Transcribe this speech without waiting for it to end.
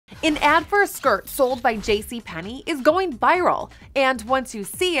An ad for a skirt sold by JC Penney is going viral, and once you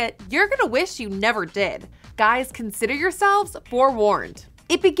see it, you're gonna wish you never did. Guys, consider yourselves forewarned.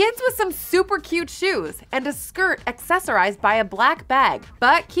 It begins with some super cute shoes and a skirt accessorized by a black bag,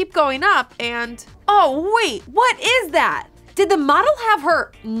 but keep going up and… oh wait, what is that? Did the model have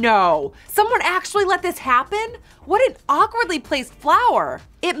her… no, someone actually let this happen? What an awkwardly placed flower.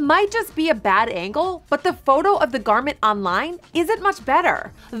 It might just be a bad angle, but the photo of the garment online isn't much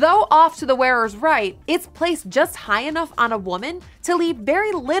better. Though off to the wearer's right, it's placed just high enough on a woman to leave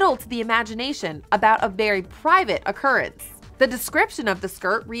very little to the imagination about a very private occurrence. The description of the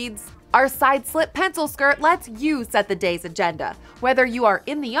skirt reads, "Our side slip pencil skirt lets you set the day's agenda, whether you are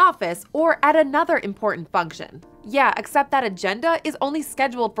in the office or at another important function." Yeah, except that agenda is only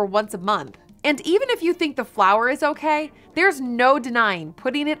scheduled for once a month. And even if you think the flower is okay, there's no denying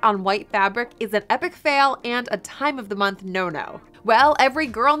putting it on white fabric is an epic fail and a time of the month no-no. Well, every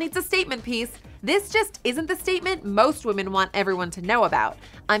girl needs a statement piece. This just isn't the statement most women want everyone to know about.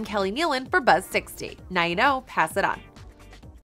 I'm Keleigh Nealon for Buzz 60. Now you know, pass it on.